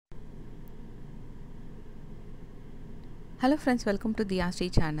Hello friends, welcome to the Ashri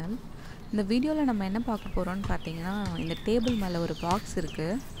channel. இந்த வீடியோவில் நம்ம என்ன பார்க்க போகிறோம்னு பார்த்தீங்கன்னா, இந்த டேபிள் மேலே ஒரு பாக்ஸ்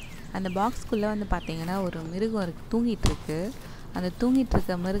இருக்குது. அந்த பாக்ஸ்க்குள்ளே வந்து பார்த்தீங்கன்னா ஒரு மிருகம் தூங்கிட்டு இருக்கு. அந்த தூங்கிட்டு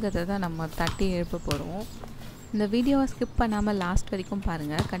இருக்க மிருகத்தை தான் நம்ம தட்டி எழுப்ப போகிறோம். இந்த வீடியோவை ஸ்கிப் பண்ணாமல் லாஸ்ட் வரைக்கும்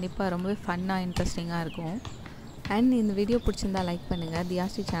பாருங்கள். கண்டிப்பாக ரொம்பவே ஃபன்னாக இன்ட்ரெஸ்டிங்காக இருக்கும். அண்ட் இந்த வீடியோ பிடிச்சிருந்தால் லைக் பண்ணுங்கள். தி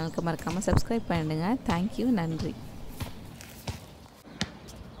ஆஷ்ரி சேனலுக்கு மறக்காமல் சப்ஸ்கிரைப் பண்ணுங்கள். தேங்க்யூ, நன்றி.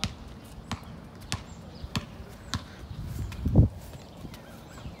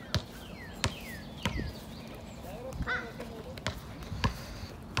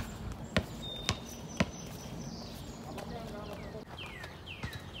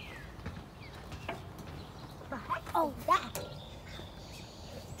 Oh, that.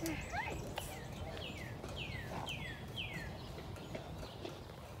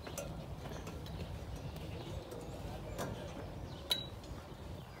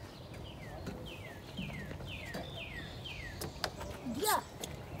 Yeah,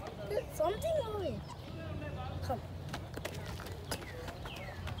 there's something over it. Come.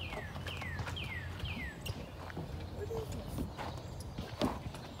 What is this?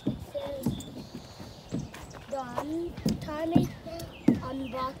 Done.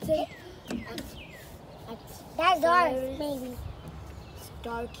 Unboxing. That's ours, maybe.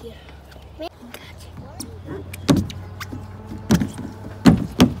 Start here.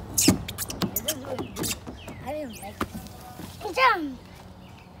 I didn't like it. Jump!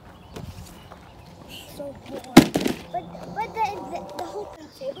 So bored. But the whole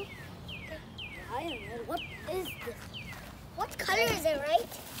table. I don't know. What is this? What color is it,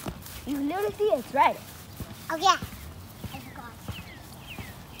 right? You literally see it's red. Oh yeah. I forgot.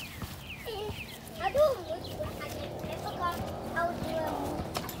 I forgot how to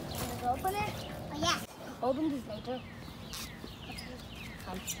open it. Oh yeah. Open this later.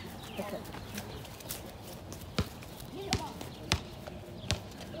 Okay.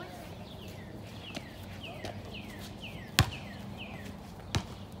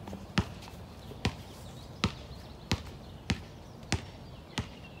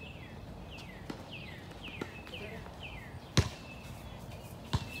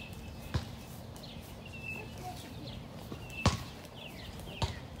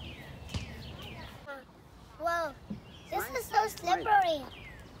 Whoa, this is so slippery.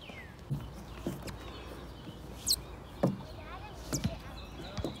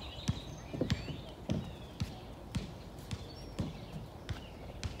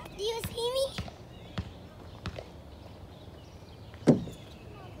 Do you see me?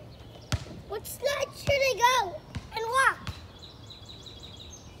 Which slide should I go and walk?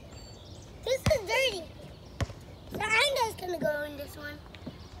 This is dirty. So I'm just gonna go in this one.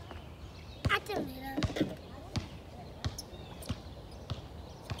 I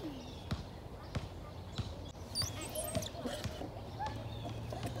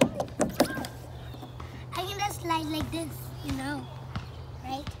can just slide like this, you know,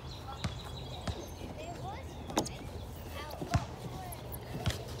 right?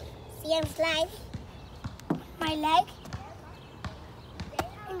 See, I'm sliding my leg.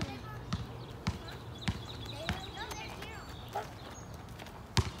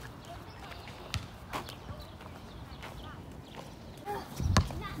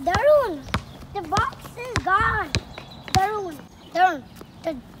 Darun, the box is gone. Darun,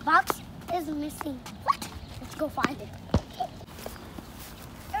 the box is missing. What? Let's go find it.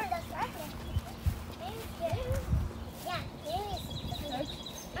 Darun, that's right. Yeah, maybe search.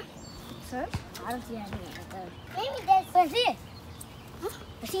 Huh? Search? I don't see anything like that. Maybe there's. I see it. Huh?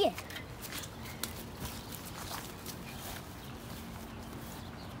 I see it.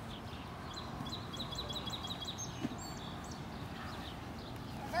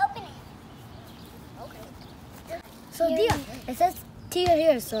 So Dia, it says tear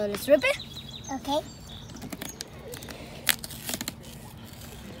here, so let's rip it. Okay.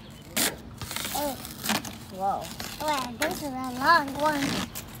 Oh. Wow. Well, this is a long one.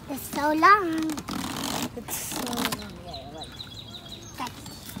 It's so long. It's so long. Yeah, right. Okay.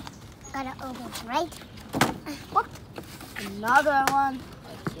 Gotta open it, right? What? Another one.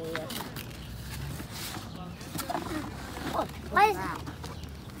 Okay. Oh, what is that?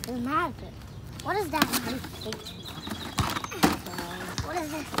 It's magic. What is that? What is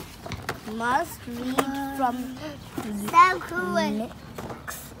this? Must read from so cool.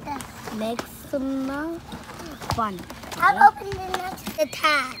 Maximum fun. I'll open the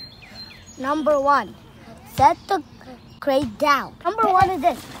tab. Number 1. Set the crate down. Number 1 is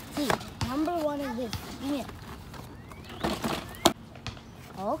this. See, number 1 is this. Yeah.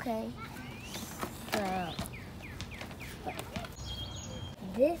 Okay. So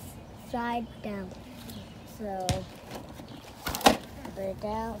this side down. So put it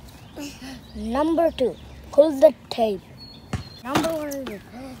down. Number 2, pull the tape. Number 1 is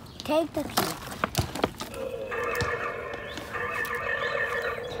take the key.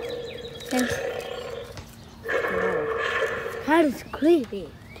 That is creepy.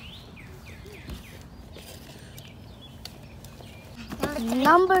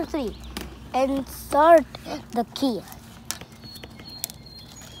 Number 3, insert the key.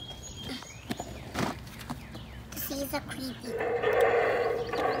 These are creepy.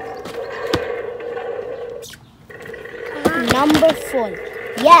 Number 4,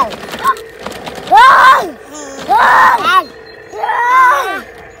 yell. Run! Run! Run!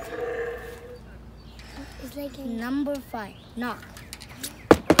 It's like number 5, knock.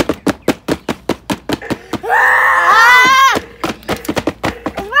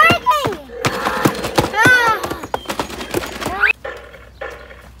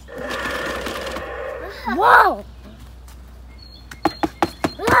 Whoa!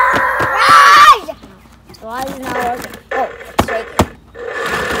 Why is it not working? Oh, it's shaking.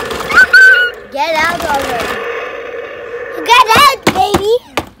 Get out already. Get out, baby!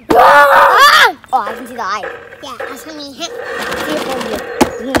 Oh, I can see the eye. Yeah, that's when you hit. See it from here.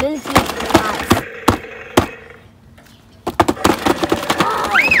 You can really see the eyes.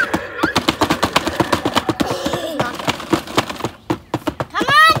 Come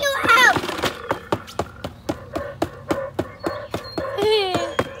on, you help!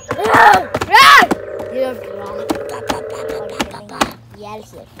 Run! You have to run.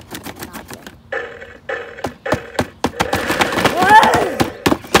 Yes, it. Not good.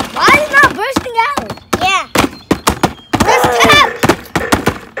 Why is it not bursting out? Yeah. Burst it out!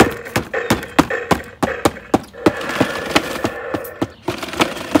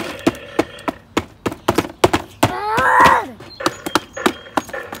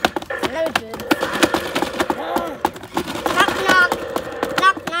 Knock, knock.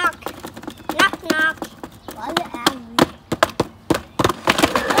 Knock, knock. Knock, knock. Why are you angry?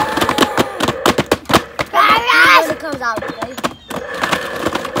 It comes out, okay?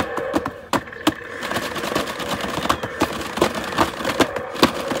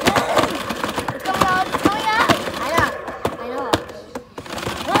 It's coming out, it's coming out. I know.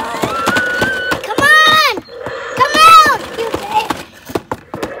 Come on! Come out! You did.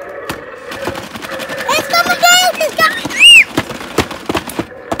 It's coming out! It's coming out!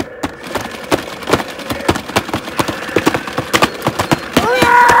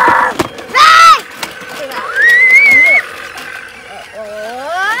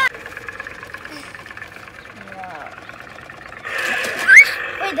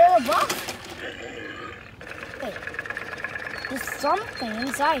 Wait, there's a box. Wait, there's something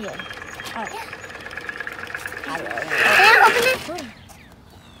inside here. Oh. Can I open it?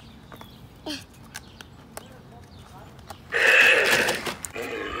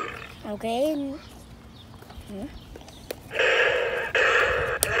 Okay.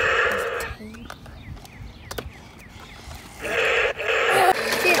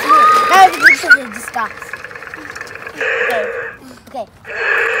 Now it's literally just stops. Okay.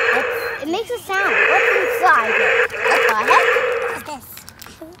 It makes a sound. What's inside it? What the heck? What's this?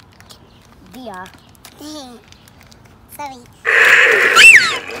 Dia. Sorry.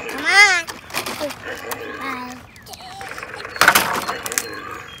 Come on.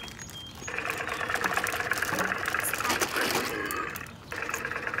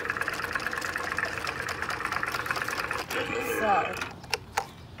 So,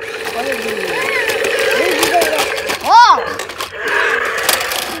 what are these? Whoa!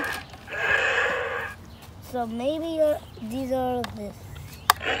 So maybe these are this.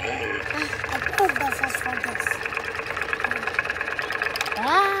 I put this as for this.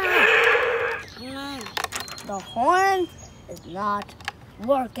 The horn is not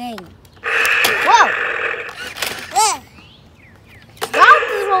working. Whoa! There. Stop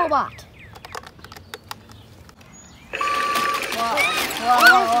this robot. Whoa!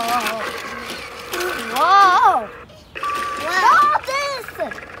 Whoa! Stop this!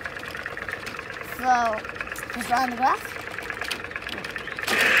 So, just run on the grass.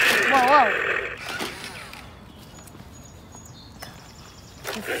 Whoa!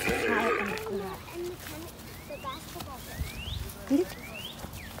 Let's try it on the grass. The basketball.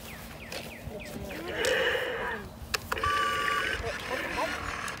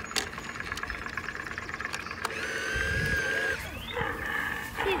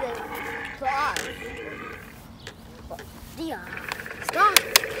 See the claws. Dia, stop.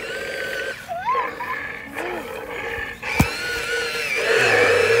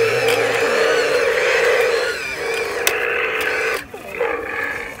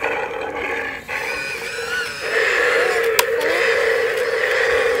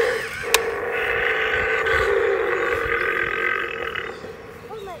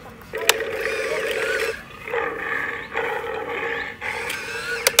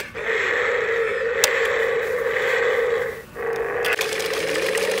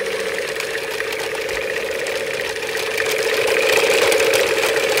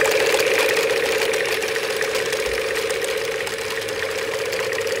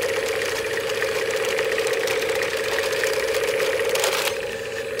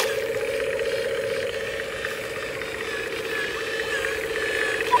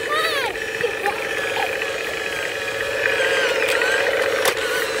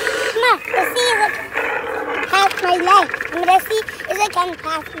 Mama, the sea is like past my leg. Mama, the sea is like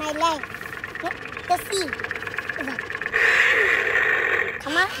past my leg. Look, the sea is like.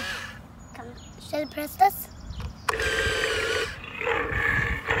 Come on. Come on. Shall I press this?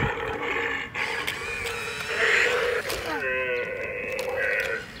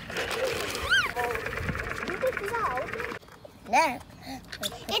 Then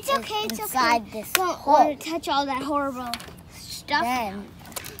It's okay, it's inside okay. this Don't hole. touch all that horrible stuff. Then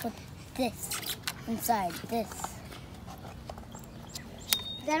put this inside this.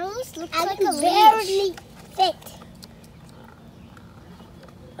 That almost looks I like can a leash. barely fit.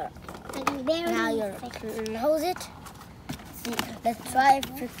 I can barely Now you fit. close it. See, let's try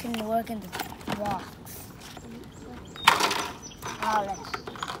if it can work in the box. Now let's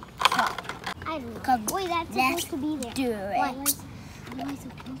stop. I don't know. Come, Wait, that's let's supposed to be there. do Why it. is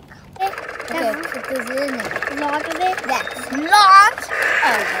it pink? Okay, put this in it. Lock of it. That's launched.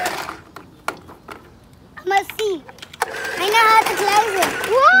 Okay. I must see. I know how to close it.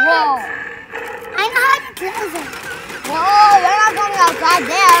 Whoa. I know how to close it. Whoa, we're not going outside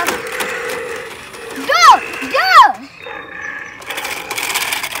there. Go! Go!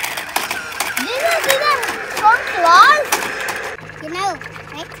 Did you see that front claws? You know,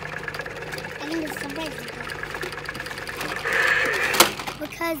 right? I think it's surprise.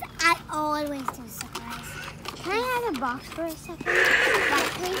 Because I always do surprise. Can I have a box for a second? Box,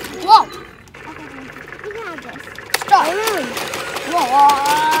 please? Whoa! Okay, thank you. You can have this. Stop.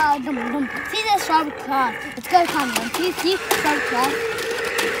 Whoa. Dum, dum. See the sharp claws. It's going to come. See sharp claws.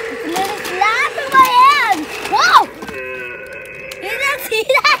 It's a little slap in my hand. Whoa! You didn't see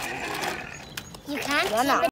that? You can't? No, no.